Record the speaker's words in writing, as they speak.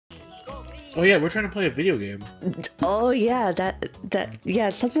Oh yeah, we're trying to play a video game. Oh yeah, yeah,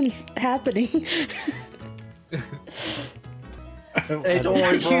 something's happening. Hey, don't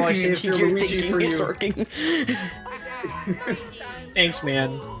worry, bro. I saved your Luigi for it's you. working. Thanks,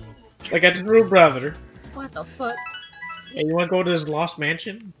 man. Like a true brother. What the fuck? Hey, you wanna go to this lost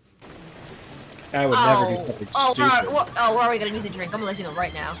mansion? I would never do something stupid. Where are we gonna need to drink? I'm gonna let you know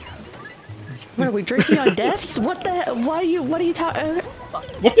right now. What are we drinking on deaths? What the? What are you talking?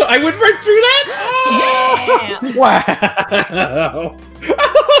 What the? I went right through that? Oh! Yeah. Wow! So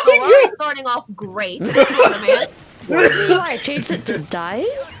we're already starting off great, man. That's why I changed it to die.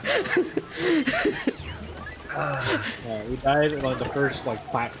 Yeah, we died on the first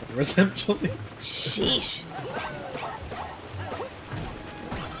platform, essentially. Sheesh.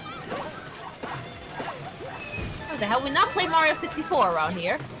 What the hell? We not played Mario 64 around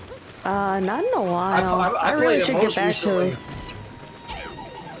here. Not in a while. I really should get back to it.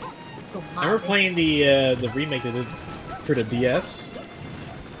 I remember playing the remake they did for the DS.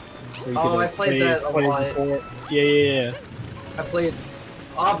 Oh, I played that a lot. Yeah. I played.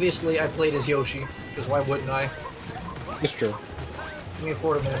 Obviously, I played as Yoshi, because why wouldn't I? It's true. Give me a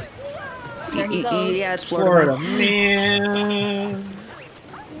Florida man. Yeah, it's Florida man.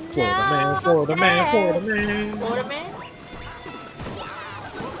 Florida man.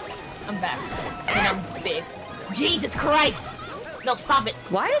 I'm back. And I'm big. Jesus Christ! No, stop it.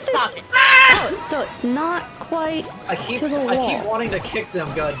 Why is stop it? Oh, so it's not quite I keep to the wall. I keep wanting to kick them,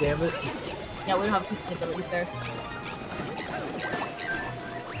 goddammit. Yeah, we don't have kicking abilities there.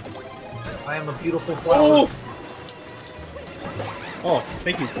 I am a beautiful flower. Oh,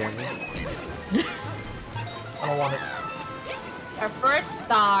 thank you, Cameron. I don't want it. Our first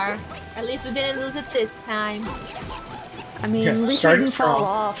star. At least we didn't lose it this time. I mean, Yeah, at least we starting didn't fall strong.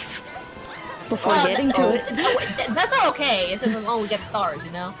 off before getting to it. That's not okay. It's just as long as we get stars,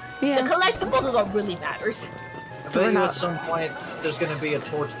 you know? Yeah. The collectibles is what really matters. I So bet we're you not- at some point there's gonna be a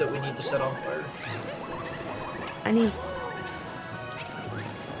torch that we need to set on fire. I need.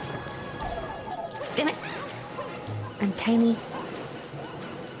 Damn it! I'm tiny.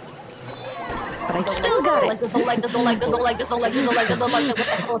 But I still got it! Don't like this. What the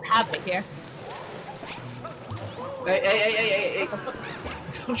hell is happening here? Hey.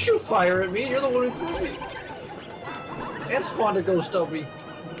 Don't you fire at me, you're the one who threw me. And spawned a ghost on me.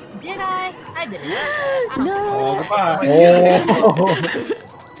 Did I? I didn't. No! Goodbye.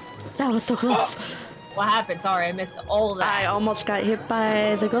 That was so close. What happened? Sorry, I missed all that. I almost got hit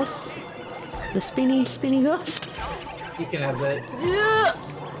by the ghost. The spinny ghost. You can have that.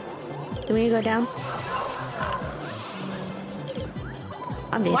 Do we go down?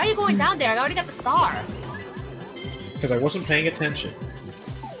 I'm dead. Why are you going down there? I already got the star. Because I wasn't paying attention.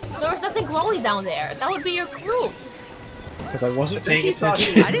 There was nothing glowing down there. That would be your clue. Because I wasn't paying he thought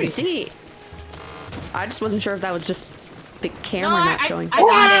attention. I didn't see it. I just wasn't sure if that was just the camera No, not showing. I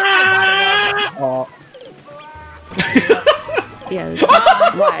got it. Oh. Yeah.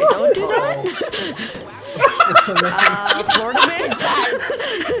 Why? Don't do that. Florida man.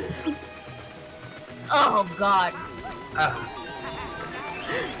 Oh God.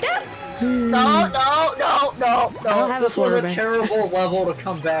 No. I don't have a This was Florida a man. terrible level to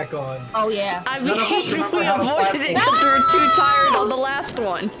come back on. Oh yeah. I mean, None of us we remember how to avoided it platform. because we were too tired on the last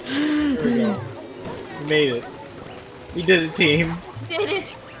one. There we go. We made it. We did it, team. Did it.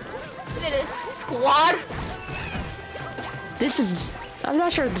 Squad. This is. I'm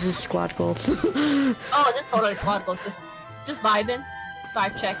not sure if this is squad goals. Oh, this totally squad goal. Just vibing.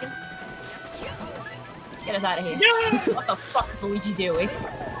 Vibe checking. Get us out of here. What the fuck is Luigi doing?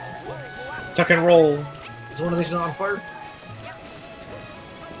 Tuck and roll. Is one of these not on fire?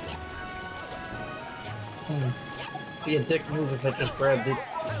 Be a dick move if I just grabbed it.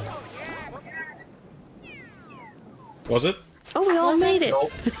 Was it? Oh, we all made it.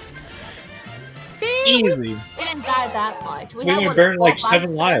 Nope. See? Easy. We didn't die that much. We had only one burned that like 4, 5 7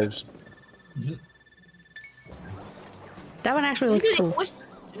 seconds. lives. That one actually looks cool.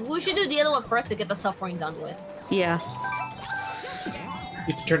 We should do the other one first to get the suffering done with. Yeah.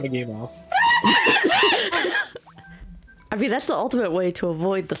 You should turn the game off. I mean, that's the ultimate way to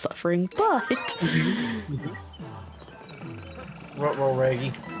avoid the suffering, but... Roll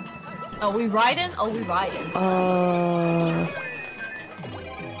Raggy. Are we riding? Are we riding?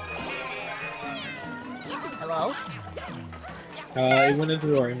 Hello? It went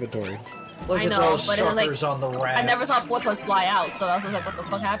into our inventory. Look I at know, those but it was like- suckers on the raft. I never saw fourth one fly out, so I was just like, what the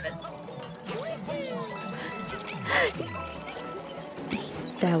fuck happened?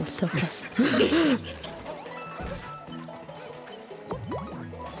 That was so close.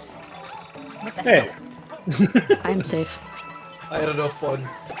 What the Hey. hell? I'm safe. I had enough fun.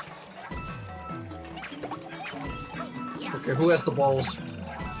 Okay, who has the balls?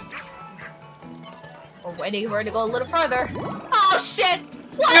 We're waiting for her to go a little further. Oh shit!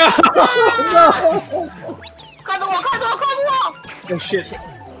 What? No! Climb the wall! Climb the wall! Climb the wall! Oh shit.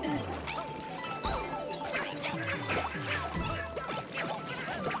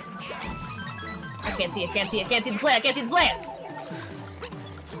 I can't see it. Can't see it. Can't see the plant. I can't see the plant.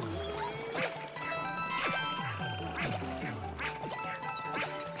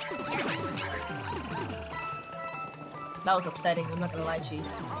 That was upsetting. I'm not gonna lie to you.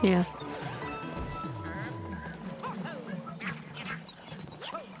 Yeah.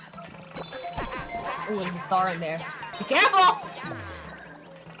 Oh, there's a star in there. Be careful!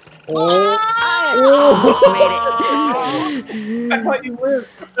 Oh. I almost made it. I thought you lived.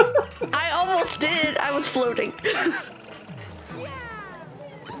 I almost did. I was floating.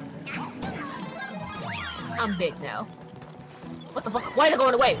 I'm big now. What the fuck? Why is it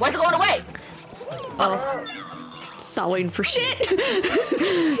going away? Why is it going away? Oh. It's not waiting for shit.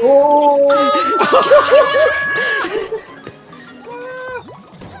 Oh.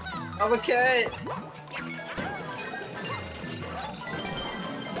 I'm a cat.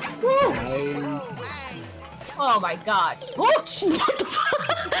 Oh my god. Whoosh! What the fuck?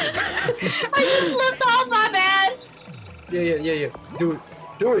 I just slipped off, my bad! Yeah. Do it.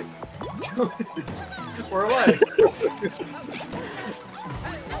 Do it. Do it. Where am I?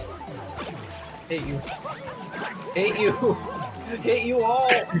 Hate you. Hate you. Hate you all.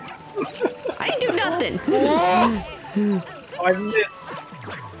 I didn't do nothing. I missed.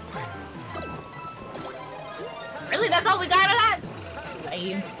 Really? That's all we got of that?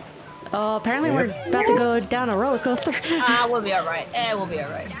 Lame. Apparently we're about to go down a roller coaster. We'll be alright. We'll be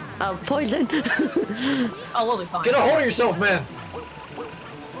alright. Poison. Oh, we'll be fine. Get a hold of yourself, man.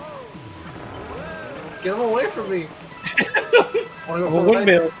 Get him away from me. Wanna go for a ride?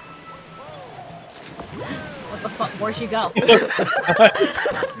 Windmill. What the fuck? Where'd she go?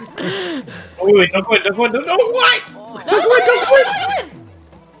 Oh wait, don't quit, don't quit, don't what? Don't quit!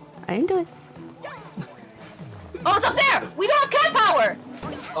 I didn't do it. Oh, it's up there! We don't have cat power!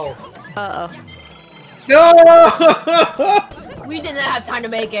 Oh. Uh-oh. No! We did not have time to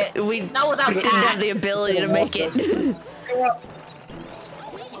make it. We Not without didn't cat. have the ability to make it.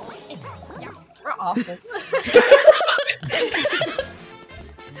 We're awful.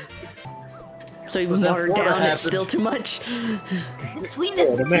 So even But watered that's what down, it's happened. still too much. The sweetness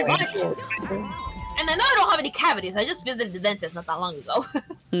is too much. And I know I don't have any cavities. I just visited the dentist not that long ago.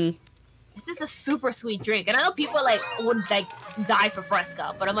 Hmm. It's just a super sweet drink. And I know people like would like die for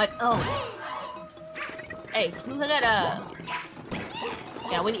Fresca, but I'm like, oh. Hey, look at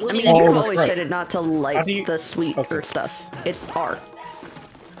yeah, when I you mean, Oh, you've that's always right. said it not to How like do you- the sweeter Okay. stuff. It's art.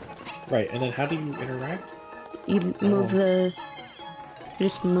 Right, and then how do you interact? You move you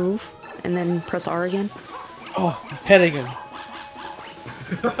just move, and then press R again. Oh, I'm petting him.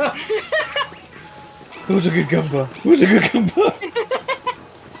 Who's a good Goomba? Who's a good Goomba?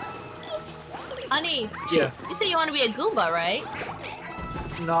 Honey, Yeah. you said you want to be a Goomba, right?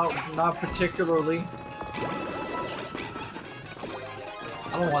 Not particularly.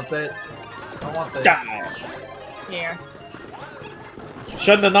 I don't want that. I don't want that. Die. Here.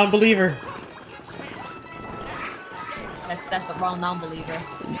 Shun the non-believer. That's the wrong non-believer.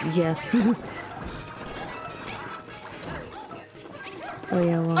 Yeah. Oh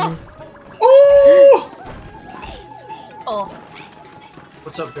yeah, why? Oh! Oh,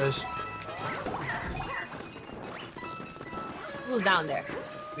 What's up, guys? who's down there?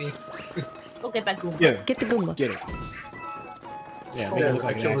 Me. Go get that Goomba. Yeah, Get the Goomba. get it. Yeah, make it Yeah, look I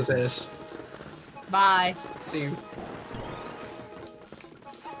like killed an his ass. Bye. See you.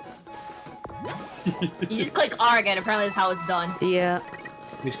 You just click R again. Apparently, that's how it's done. Yeah.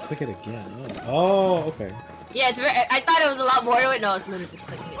 Just click it again. Oh, okay. Yeah, it's very. I thought it was a lot more to it. No, it's literally just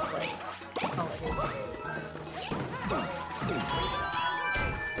clicking in place. That's all it is.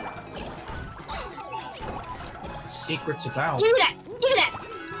 Secrets abound. Give me that! Give me that!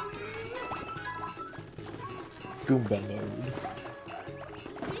 Goomba mode.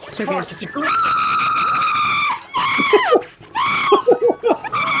 So Fuck, there's- it's a group.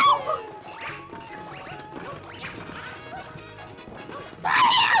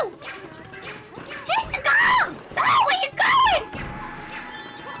 Hit the gong! No, where you going?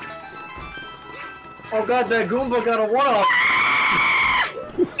 Oh god, that Goomba got a one-up.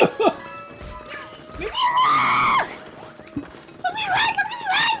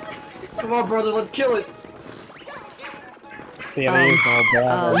 Come on, brother, let's kill it. There is no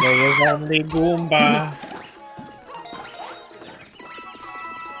brother, there is only Goomba.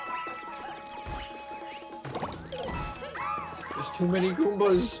 There's too many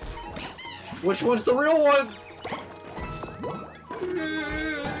Goombas. Which one's the real one?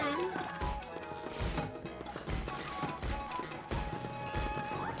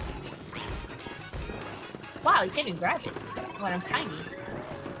 Wow, you can't even grab it when I'm tiny.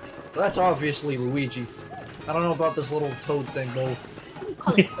 That's obviously Luigi. I don't know about this little toad thing, though. What do you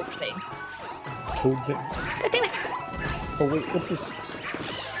call it, toad thing? Toad thing. Oh wait, what is this?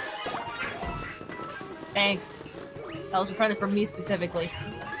 Thanks. That was intended for me specifically.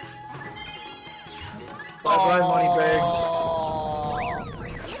 Bye-bye, moneybags.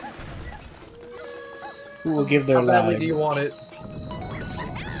 Who will give their How badly life? do you want it?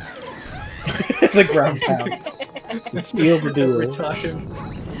 The ground pound. Seal the Every deal. time.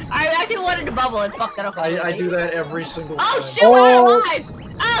 I actually wanted to bubble and fucked it up. I do that every single time. Oh shit, we're out of lives!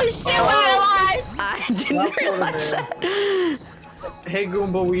 Oh shit, we're out of lives! I didn't realize that. Hey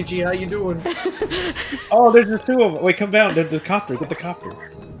Goomba Ouija, how you doing? Oh, there's just two of them. Wait, come down. There's the copter. Get the copter.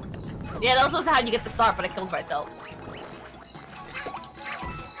 Yeah, that was supposed to how you get the start, but I killed myself.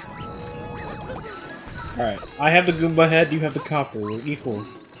 Alright, I have the Goomba head, you have the copper. We're equal.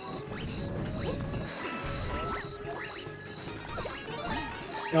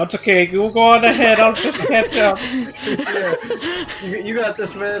 No, it's okay. You go on ahead. I'll just catch up. Yeah. You got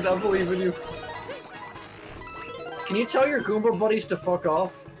this, man. I believe in you. Can you tell your Goomba buddies to fuck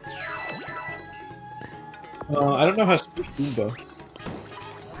off? I don't know how to speak Goomba.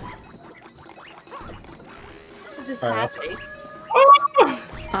 What is Alright. happening?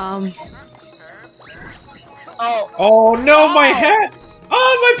 Oh, Oh no, my hat!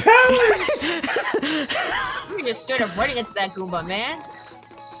 Oh, my powers! You're just straight up running into that Goomba, man.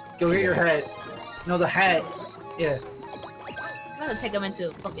 Go get your hat. No, the hat. Yeah. I'm gonna take him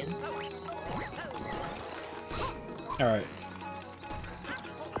into fucking. Alright.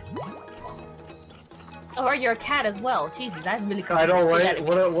 Oh, or you're a cat as well. Jesus, that's really cool. I know, right?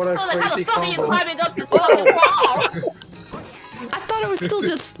 What a Oh, how the crazy fuck are you combo. climbing up this fucking wall? I thought it was still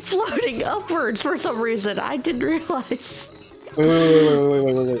just floating upwards for some reason. I didn't realize.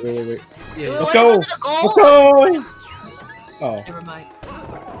 Wait. Yeah. Let's go! Let's go! Oh, Never mind.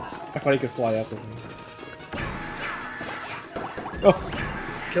 I thought he could fly up with me. Oh,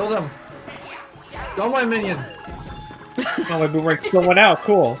 Kill them. Go, my minion. oh, my boomerang still went out.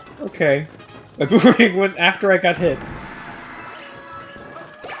 Cool. Okay. My boomerang went after I got hit.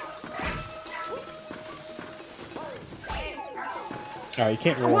 Alright, you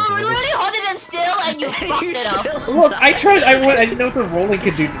can't roll. Well, into we it. literally holding him still and you fucked it up. Look, I tried. I didn't know what the rolling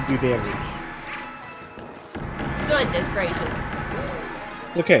could do to do damage. Goodness gracious.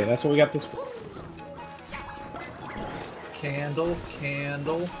 It's okay. That's what we got this for. Candle,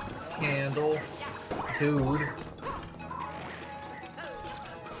 candle, candle. Dude.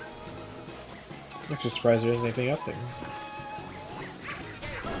 I'm just surprised there isn't anything up there.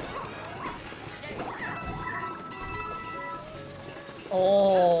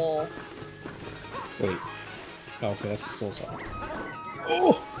 Oh. Wait. Oh, okay, that's still something.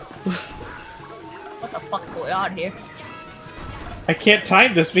 Oh! What the fuck's going on here? I can't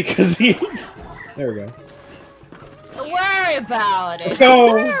time this because he. There we go. Don't worry about it. Let's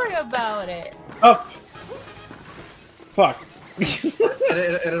go. Don't worry about it. Up! Fuck.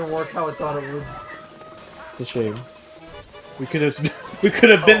 It didn't work how I thought it would. It's a shame. We could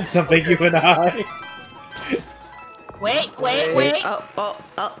have been something, you and I. Wait.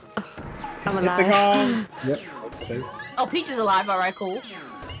 Oh. I'm Hit the alive. gong. Yep. Thanks. Oh, Peach is alive. Alright, cool.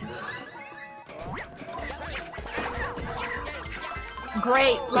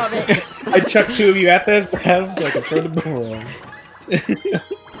 Great, love it. I chucked two of you at this, but I was like, I throw the boomerang.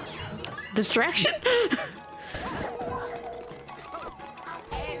 Distraction?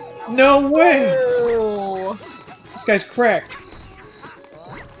 No way! Oh. This guy's cracked.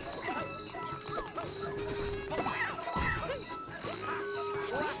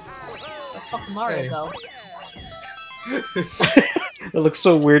 Where fucking Mario Hey. go? It looks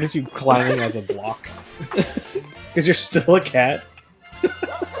so weird if you climbing as a block. Because you're still a cat. We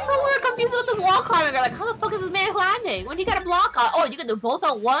were confused with the wall climbing. We're like, how the fuck is this man landing? When you got a block on? Oh, you can do both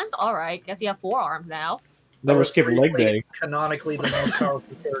at once? Alright, guess you have 4 arms now. Never skip leg day. Canonically the most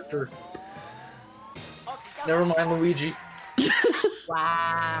powerful character. Never mind Luigi.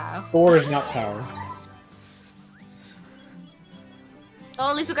 Wow. 4 is not power. Oh,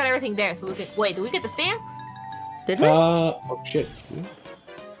 at least we got everything there, so we could. Wait, did we get the stamp? Did we? Oh shit.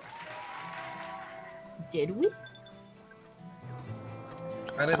 Did we?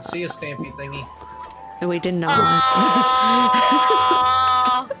 I didn't see a stampy thingy. We did not.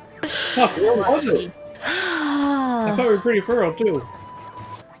 Oh! Fuck, where was it? I thought we were pretty thorough too.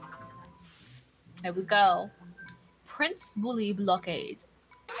 There we go. Prince Bully Blockade.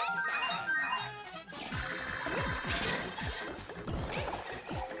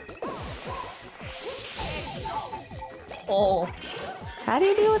 Oh, How do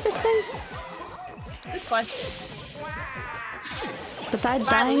you deal with this thing? good question. Besides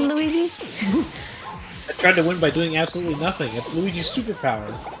dying, Luigi? I tried to win by doing absolutely nothing. It's Luigi's superpower.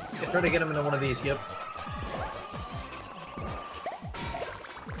 I try to get him into one of these, yep.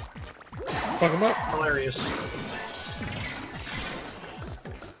 Fuck him up. Hilarious.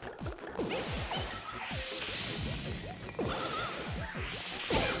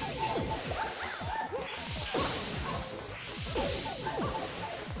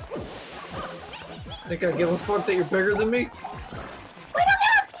 Think I give a fuck that you're bigger than me? We don't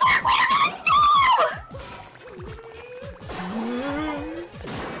give a fuck! What are we gonna do?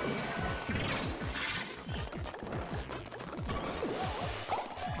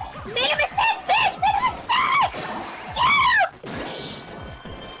 Made a mistake, bitch! Made a mistake! Yeah!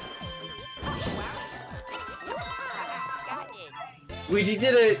 Luigi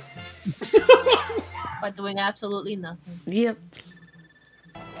did it! By doing absolutely nothing. Yep.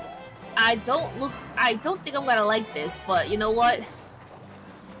 I don't think I'm gonna like this, but you know what?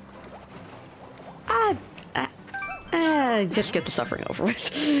 Just get the suffering over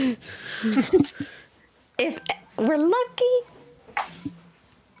with. If we're lucky,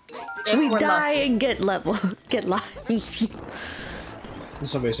 If we we're die lucky. and get lives. Did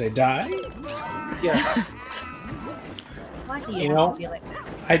somebody say die? Yeah. Why do You you know? have to be like that?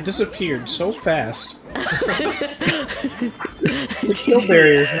 I disappeared so fast. The skill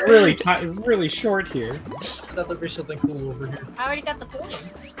barrier is really short here. I thought there'd be something cool over here. I already got the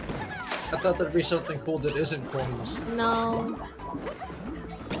coins. I thought there'd be something cool that isn't coins. No.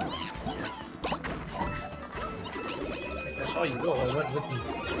 I saw you go, I went with you.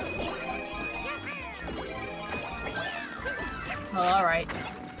 Oh, alright.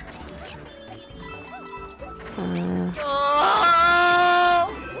 Uh, Oh!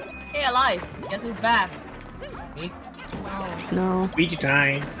 Hey, alive. Guess who's back? Me? No. no. Luigi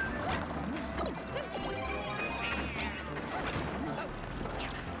time.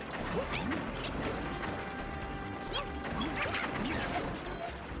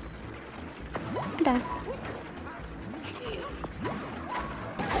 Die.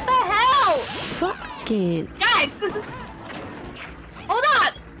 What the hell? Fucking. Guys! Hold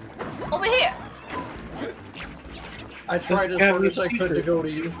on! Over here! I tried This as guy hard was as I could to secret. go to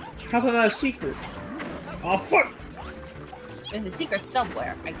you. How's that not a secret? Oh fuck! There's a secret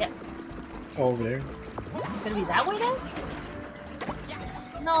somewhere. I get. Over there. It's gonna be that way then?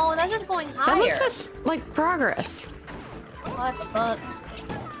 No, that's just going That higher. looks just like progress. What the fuck?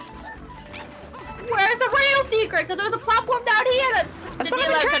 Where's the real secret? Because there was a platform down here that That's the what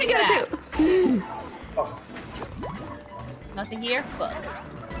dealer I'm trying to couldn't get get to. Nothing here? Fuck.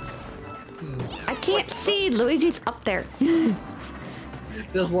 I can't see. Luigi's up there.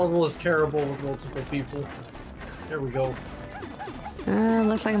 This level is terrible with multiple people. There we go.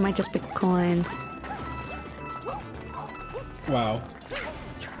 Looks like it might just be coins. Wow.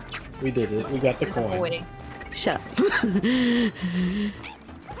 We did it. We got the coin. Disappointing. Shut up.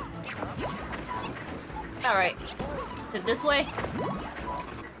 Alright. Is it this way?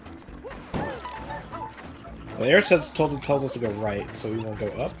 The air sense tells us to go right, so we won't go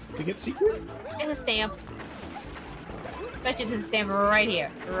up to get secret? There's a stamp. Bet you there's a stamp right here.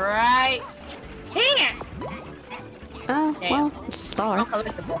 Right here! Oh, Damn. well, it's a star.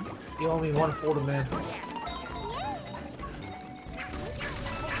 Uncollectible. You owe me one Florida man.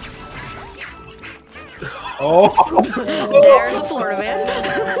 Oh! There's a Florida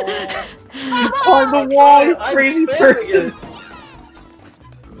man. On the wall, you I'm crazy spamming person! it.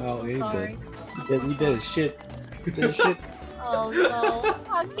 Oh, So he sorry. did. He did his shit. He did his shit. Oh no,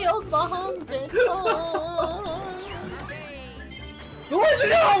 I killed my husband. Oh. Luigi,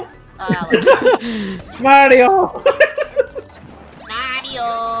 no! Mario! Mario!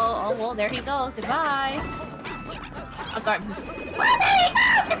 Oh well, there he goes. Goodbye. Oh god.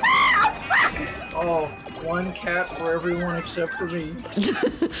 Oh, one cat for everyone except for me.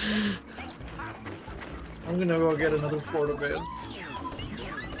 I'm gonna go get another Florida man.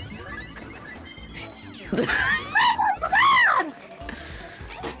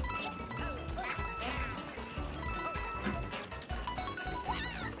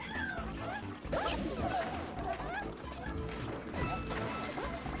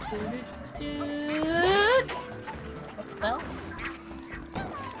 Well,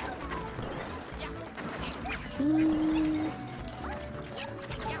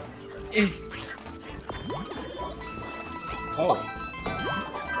 Oh,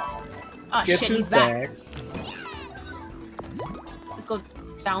 oh get shit, his he's back. bag. Let's go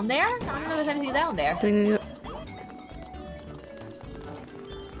down there? I don't know if there's anything down there. Do we need to...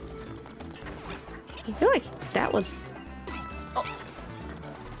 I feel like that was...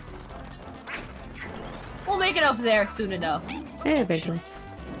 make it up there soon enough. Yeah, eventually.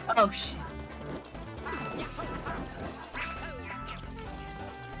 Oh shit.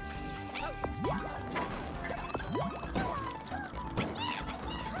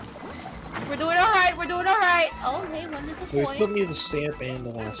 We're doing alright, we're doing alright. Oh, hey, one little So he's point. put me the stamp and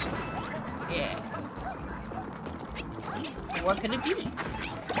the last one. Yeah. What could it be?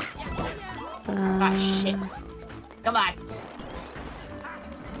 Ah, shit. Come on.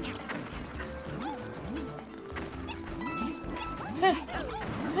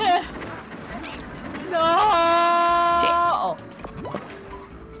 No! Oh.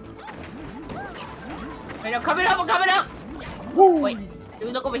 Wait, I'm coming up, I'm coming up! Wait, do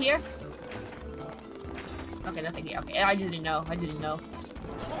we look over here? Okay, nothing here. Okay, I just didn't know. I didn't know.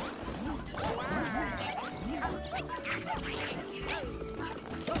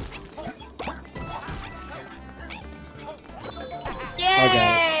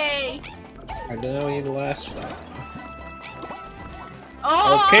 Yay! I know you the last stop.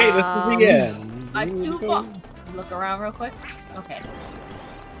 Oh! Okay, this is the end. Too far. Look around real quick. Okay.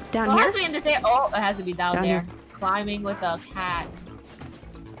 Down It has here? to be in this area. Oh, it has to be down Down there. here. Climbing with a cat.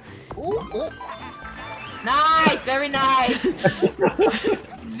 Ooh, ooh. Nice! Very nice!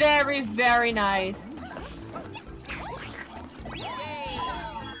 Very, very nice.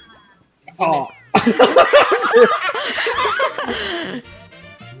 Oh.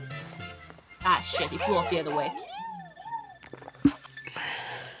 Ah, shit, he flew off the other way.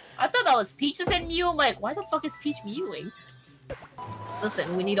 I thought that was Peach that said Mew. I'm like, why the fuck is Peach mewing?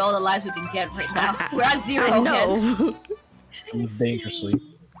 Listen, we need all the lives we can get right now. We're at 0 I again. know. Dangerously.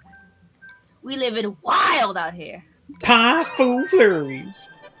 We live in wild out here. Pie full flurries.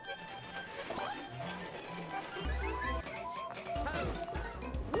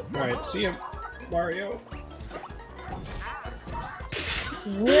 Alright, see ya, Mario.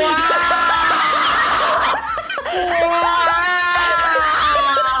 Wow!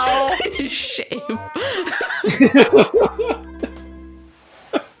 Shame.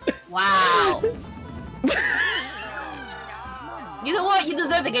 Wow. You know what? You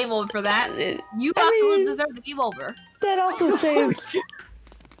deserve the game over for that. You absolutely deserve the game over. That also saves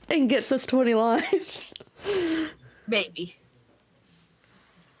and gets us 20 lives. Maybe.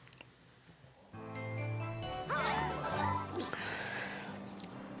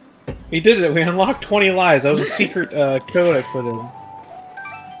 He did it. We unlocked 20 lives. That was a secret code I put in.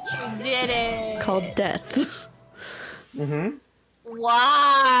 You did it. Called death. Mm-hmm.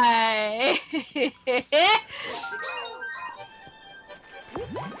 Why?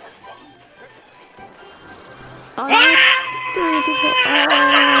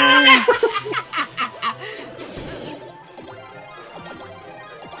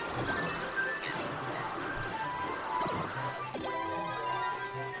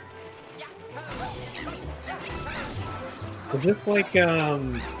 Is this like,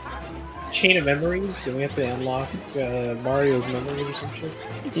 Chain of Memories? And we have to unlock, Mario's memories or some shit?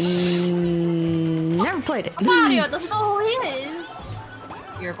 Never played it. Mario doesn't know who he is.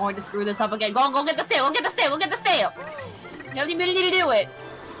 You're going to screw this up again. Go get the stale. Go get the stale. Go get the stale. You have the immunity to do it.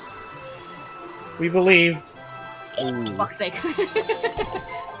 We believe. For fuck's sake.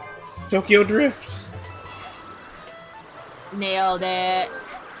 Tokyo Drift. Nailed it.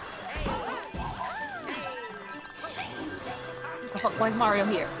 What the fuck? Why is Mario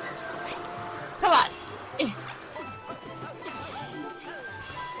here? Come on.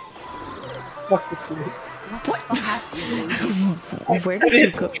 Fuck the two. What the fuck happened? Where I did you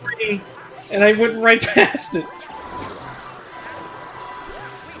hit go? the tree, and I went right past it.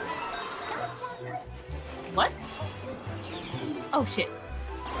 What? Oh shit.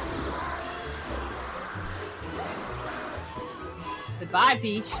 Goodbye,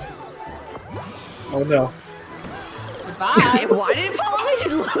 Peach. Oh no. Goodbye. Why did it follow me,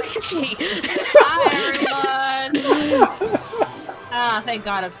 Luigi? Bye, everyone. Ah, thank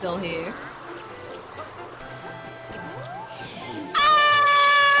God I'm still here.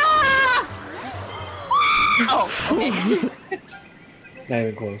 Ah! Oh, okay. Not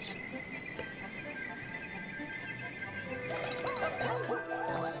even close.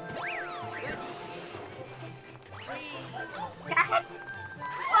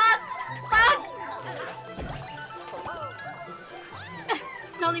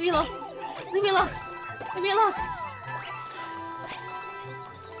 No, leave me alone. Leave me alone. Leave me alone.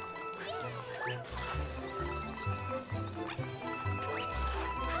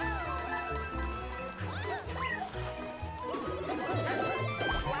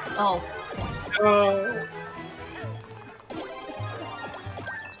 Oh. Oh.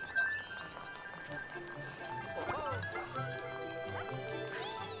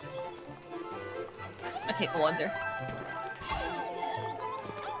 Okay. I wonder.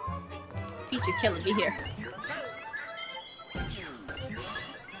 Peach, you're killing me here.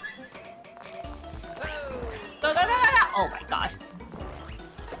 Go, go, go, go, go! Oh my god.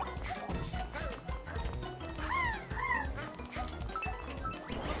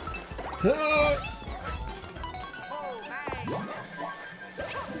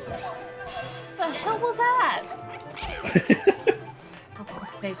 What the hell was that? Oh, for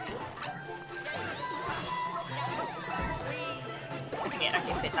fuck's sake. Man, I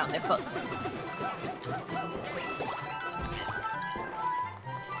can fit down their foot.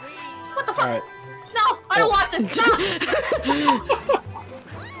 What the fuck? Alright. No! I don't want this! Stop!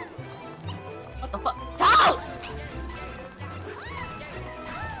 What the fuck? Don't!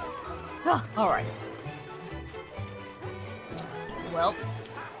 Oh, alright. Well.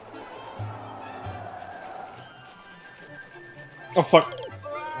 Oh fuck.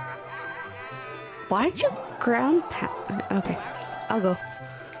 Why'd you ground pound? Okay, I'll go.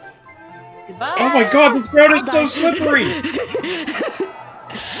 Goodbye. Oh my god, this ground is so slippery!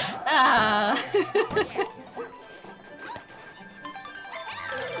 Ah.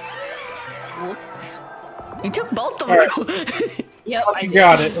 Whoops. You took both of All them. Yep, I You did.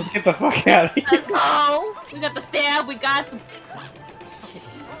 got it. Let's get the fuck out of here. Let's go! We got the stab, we got the...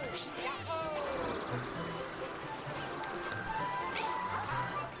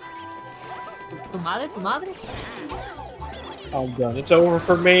 Tu madre, tu madre? I'm done. It's over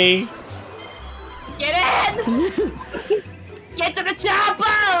for me. Get in! Get to the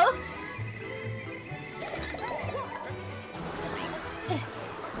chopper!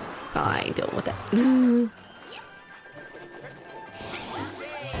 Oh, I ain't dealing with that.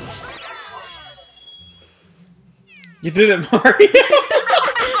 You did it, Mario.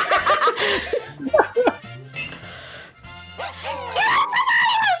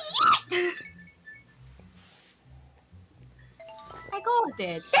 I go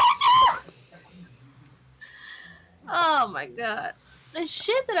did. Oh my god. The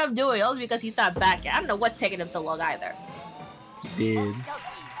shit that I'm doing only because he's not back yet. I don't know what's taking him so long either. Did.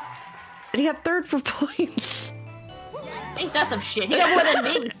 And he got third for points. Ain't that some shit? He got more than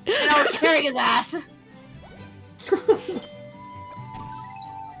me. And I was carrying his ass.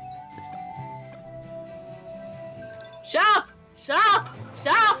 Shop! Shop!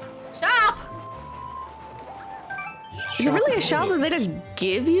 Shop! Shop! Is it really a shop that they just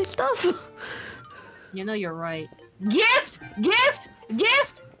give you stuff? You know you're right. Gift! Gift!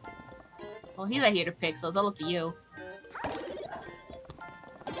 Gift! Well, he's not here to pick, so it's all up to you.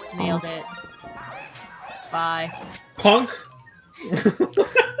 Nailed it. Bye. Punk.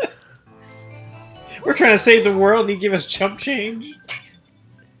 We're trying to save the world and you give us chump change?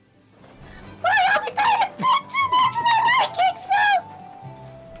 Why are we trying to pick too much when I kick so?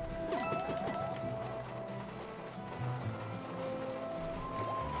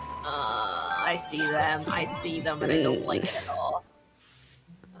 I see them. I see them, and I don't like it at all.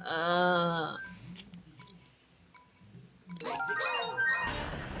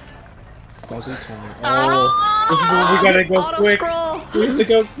 Fuzzy Tony. Oh! This is when we gotta go Auto quick. scroll. We have to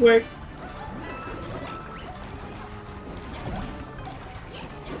go quick.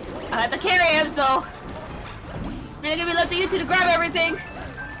 I have to carry him, so it's gonna be left to you two to grab everything.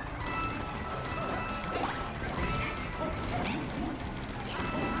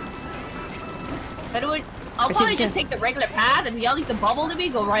 I'll probably just take the regular path, and if y'all need the bubble to me,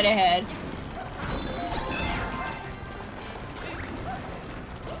 go right ahead.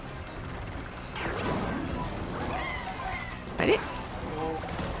 I did.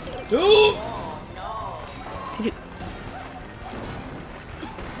 Ooh! Did you?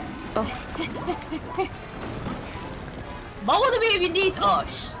 Oh, Bubble to me if you need. Oh,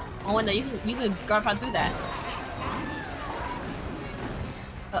 oh no, you can grab on through that.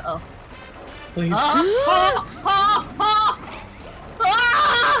 Uh-oh. Please. I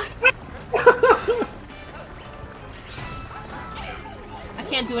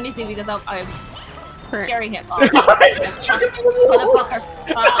can't do anything because I'm carrying him. Oh, motherfucker.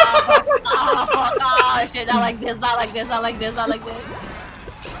 Oh, shit, not like this, not like this, not like this, not like this.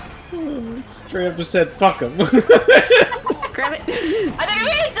 Straight up just said, fuck him. grab it. I didn't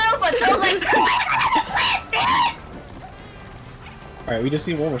mean to, but so like, Alright, we just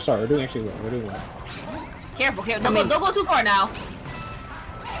need one more star. We're doing actually well. We're doing well. careful, careful. Don't go too far now.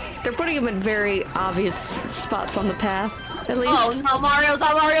 They're putting him in very obvious spots on the path, at least. Oh no, Mario's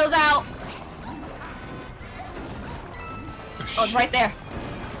out. Oh, it's right there.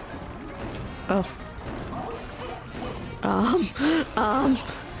 Oh.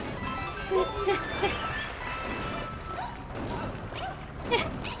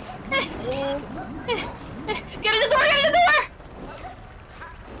 Get in the door! Get in the door!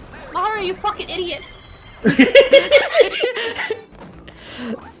 Mario, you fucking idiot!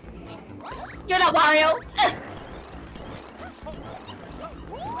 You're not Mario!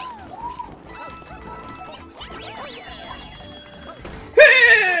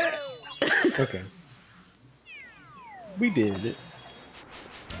 Okay. We did it.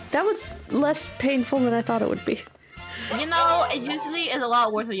 That was less painful than I thought it would be. You know, it usually is a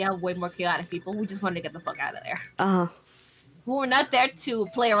lot worse when you have way more chaotic people who just want to get the fuck out of there. Uh-huh. Who were not there to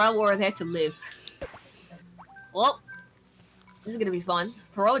play around, we were there to live. Well, this is gonna be fun.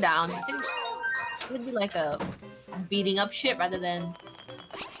 Throwdown. I think it's gonna be like a beating up shit rather than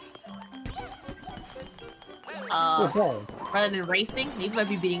racing. Maybe it might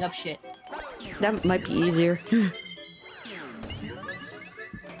be beating up shit. That might be easier.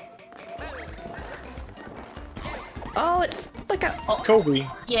 Oh, it's like a... Oh. Kobe.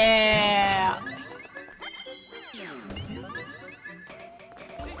 Yeah.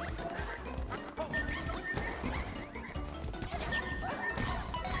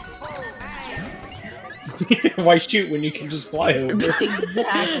 Why shoot when you can just fly over?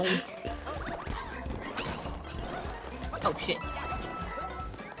 Exactly. Oh shit.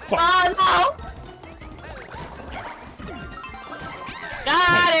 Fuck. Oh no!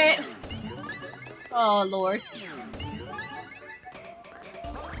 Got it! Oh lord.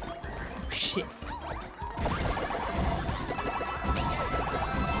 Oh shit.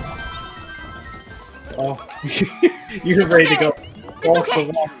 Oh. You're ready to go. It's okay.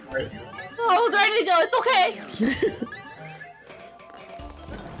 The wall for it. Oh, I was ready to go. It's okay.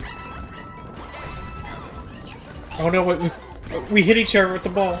 Oh no, we hit each other with the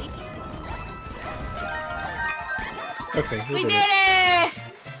ball. Okay, We did it!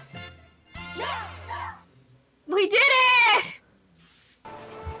 We did it!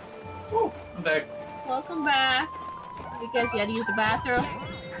 Woo, I'm back. Welcome back. Because you had to use the bathroom.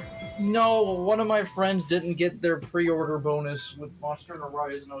 No, one of my friends didn't get their pre-order bonus with Monster Hunter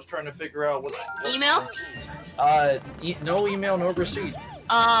Rise, and I was trying to figure out what Email? No email, no receipt.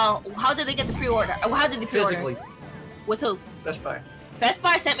 How did they get the pre-order? How did they pre-order? Physically. With who? Best Buy. Best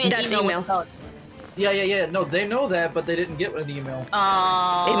Buy sent me an That's email. email. With code. Yeah. No, they know that, but they didn't get an email. It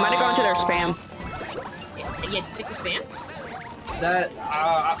might have gone to their spam. Yeah, check the spam. That,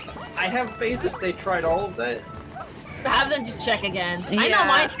 I have faith that they tried all of that. Have them just check again. I know Yeah.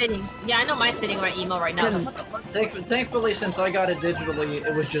 mine's sitting. Yeah, I know mine's sitting right email right now. Cause- What the fuck? Thankfully, since I got it digitally,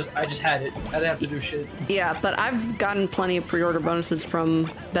 it was I just had it. I didn't have to do shit. Yeah, but I've gotten plenty of pre-order bonuses from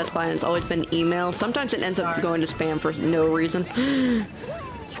Best Buy, and it's always been email. Sometimes it ends up going to spam for no reason.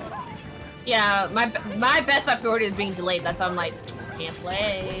 Yeah, my Best Buy pre-order is being delayed. That's why I'm like, can't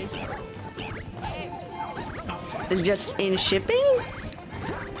play. It's just in shipping?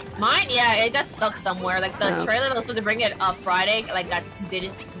 Mine, yeah, it got stuck somewhere. Like the Oh. trailer that was supposed to bring it up Friday, like that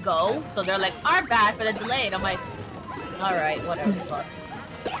didn't go. So they're like, our bad for the delay. And I'm like, all right, whatever. Fuck.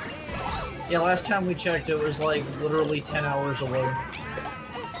 Yeah, last time we checked, it was like literally 10 hours away.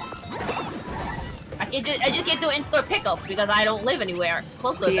 I just can't do in-store pickup because I don't live anywhere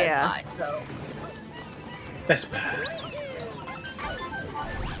close to the Yeah. Best Buy. So Best Buy.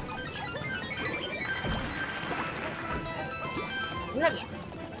 what have you?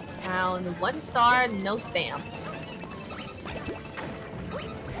 Down 1 star, no stamp.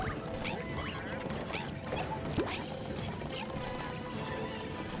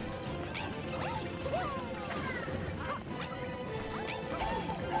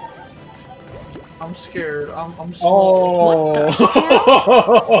 I'm scared. I'm small. Oh!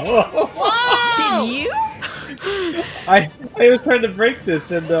 Whoa! Did you? I was trying to break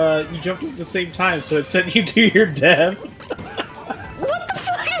this, and you jumped at the same time, so it sent you to your death. What the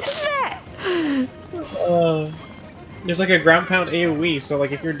fuck is that? There's like a ground pound AoE, so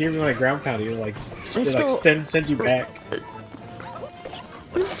like if you're near me on a ground pound, you like send you back.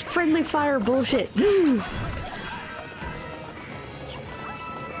 What is this friendly fire bullshit?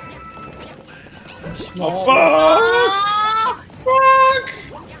 I'm small. Oh fuck! Oh!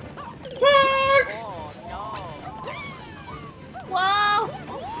 Fuck! Whoa!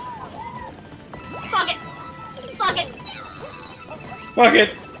 Fuck it! Fuck it! Fuck it!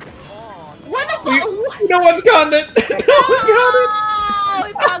 What the fuck? No one's gotten it! No one got it! Oh,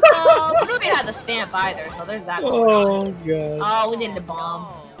 we found some. We don't even have the stamp either, so there's that. Oh god. Oh, we did the bomb.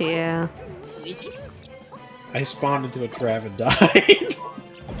 Yeah. Luigi? I spawned into a trap and died.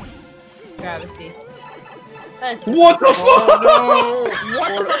 Travesty. That is What the fuck? Oh What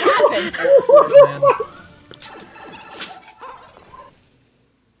the fuck happened?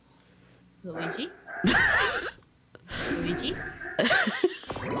 Luigi? Luigi?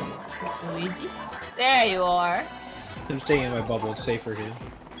 Luigi? There you are. I'm staying in my bubble. It's safer here.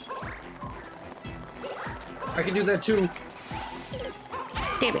 I can do that too.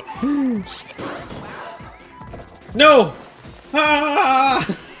 Damn it. No! Ah!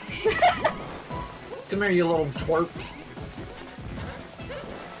 Come here, you little twerp.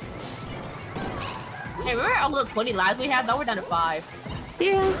 Hey, remember all the 20 lives we had? Now we're down to 5.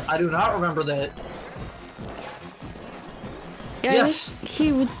 Yeah. I do not remember that. Yeah, Yes.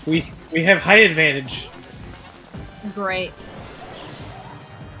 He was. We have height advantage. Great.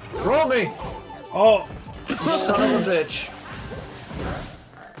 Throw me! Oh! You son of a bitch.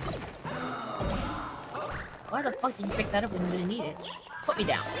 Why the fuck did you pick that up when you didn't need it? Put me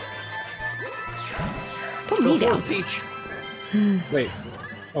down. Put Go me for down. it, Peach. Wait.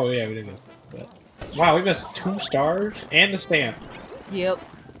 Oh yeah, we did good. But... Wow, we missed 2 stars and the stamp. Yep.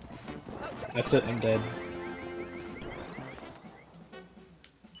 That's it, I'm dead.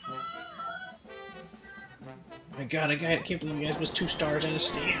 My god, I can't believe you guys missed 2 stars and a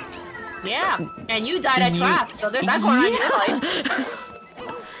stamp. Yeah, and you died at trap, so there's that going on in your life.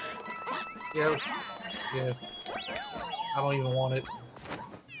 Yeah. Yeah. I don't even want it.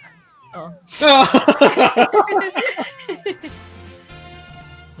 Oh.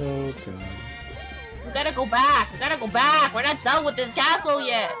 Oh god. We gotta go back. We gotta go back. We're not done with this castle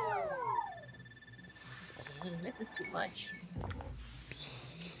yet. This is too much.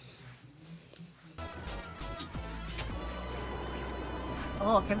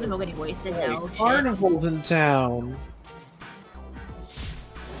 Oh, Kevin's not getting wasted now. Shit. Carnival's in town.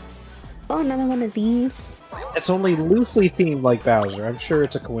 Oh, another one of these. It's only loosely themed like Bowser. I'm sure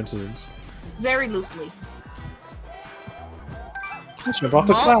it's a coincidence. Very loosely. Let's jump off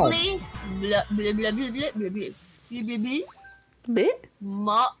the cloud. Motley, blah, blah, blah, blah, blah, blah, blah, blah, blah, blah. Bit?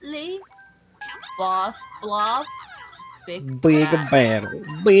 Motley, Boss Blob, Big Big Bad. battle.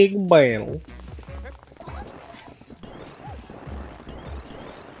 Big battle.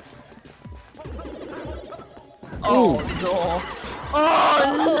 Oh no! Oh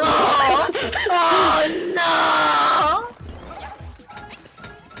no! Oh no!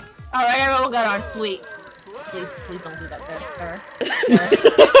 Alright, everyone got on sweet. Please don't do that, sir. Sir.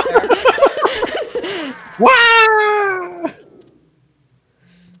 Wow!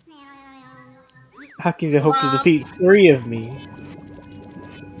 How can you hope to defeat 3 of me?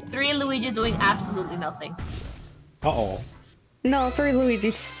 3 Luigi's doing absolutely nothing. Uh-oh. No, 3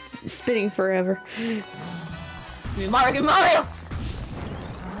 Luigi's spinning forever. Give me Mario, give me Mario!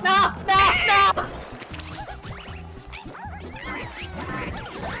 No, no, no!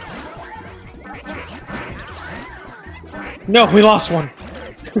 No, we lost one!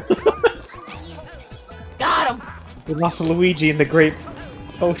 Got him! We lost a Luigi in the grape.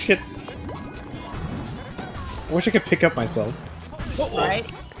 Oh shit. I wish I could pick up myself. Right?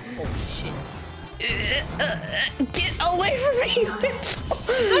 Holy shit. Get away from me!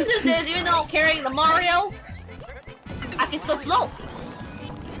 The good news is, even though I'm carrying the Mario, I can still float.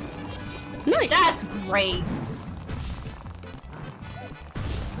 Nice. That's great.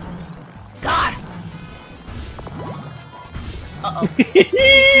 God! Uh-oh.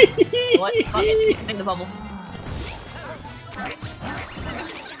 What? Fuck it. Sing the bubble.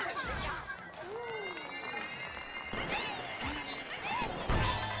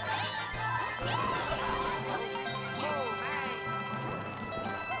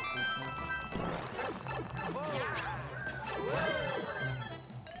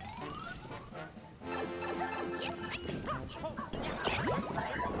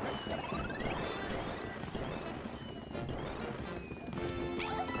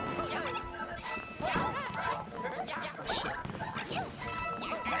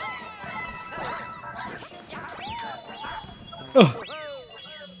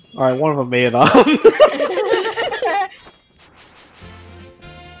 Alright, one of them made it on. Yeah,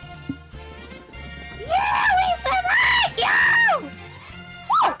 we survived! Yeah!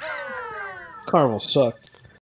 Carnival sucked.